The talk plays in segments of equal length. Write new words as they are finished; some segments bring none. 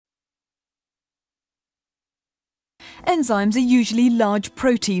Enzymes are usually large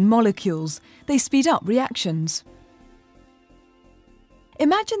protein molecules. They speed up reactions.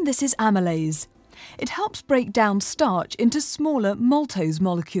 Imagine this is amylase. It helps break down starch into smaller maltose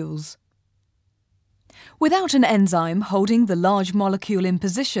molecules. Without an enzyme holding the large molecule in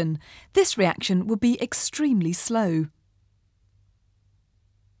position, this reaction would be extremely slow.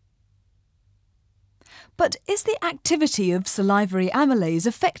 But is the activity of salivary amylase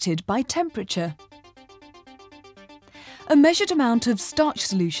affected by temperature? A measured amount of starch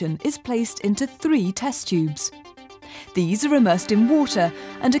solution is placed into 3 test tubes. These are immersed in water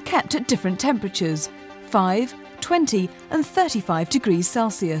and are kept at different temperatures, 5, 20 and 35 degrees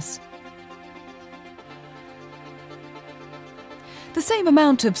Celsius. The same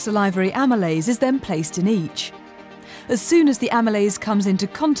amount of salivary amylase is then placed in each. As soon as the amylase comes into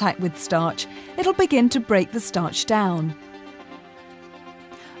contact with starch, it'll begin to break the starch down.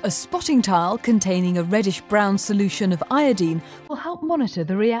 A spotting tile containing a reddish-brown solution of iodine will help monitor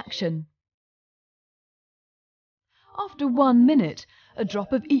the reaction. After 1 minute, a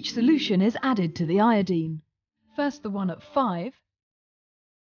drop of each solution is added to the iodine. First the one at 5,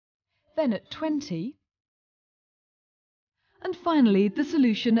 then at 20, and finally the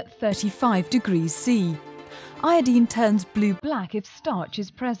solution at 35 degrees C. Iodine turns blue-black if starch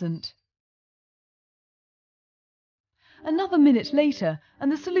is present. Another minute later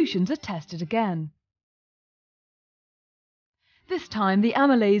and the solutions are tested again. This time the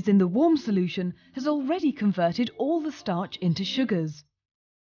amylase in the warm solution has already converted all the starch into sugars.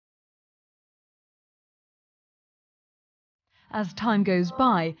 As time goes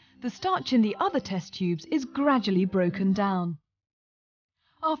by, the starch in the other test tubes is gradually broken down.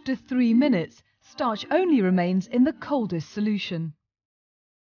 After 3 minutes, starch only remains in the coldest solution.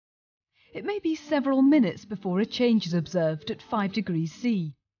 It may be several minutes before a change is observed at 5 degrees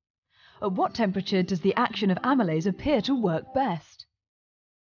C. At what temperature does the action of amylase appear to work best?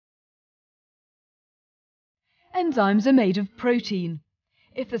 Enzymes are made of protein.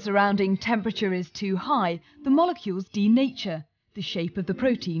 If the surrounding temperature is too high, the molecules denature. The shape of the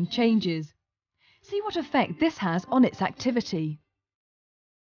protein changes. See what effect this has on its activity.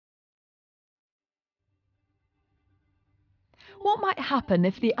 What might happen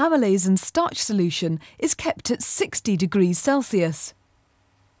if the amylase and starch solution is kept at 60 degrees Celsius?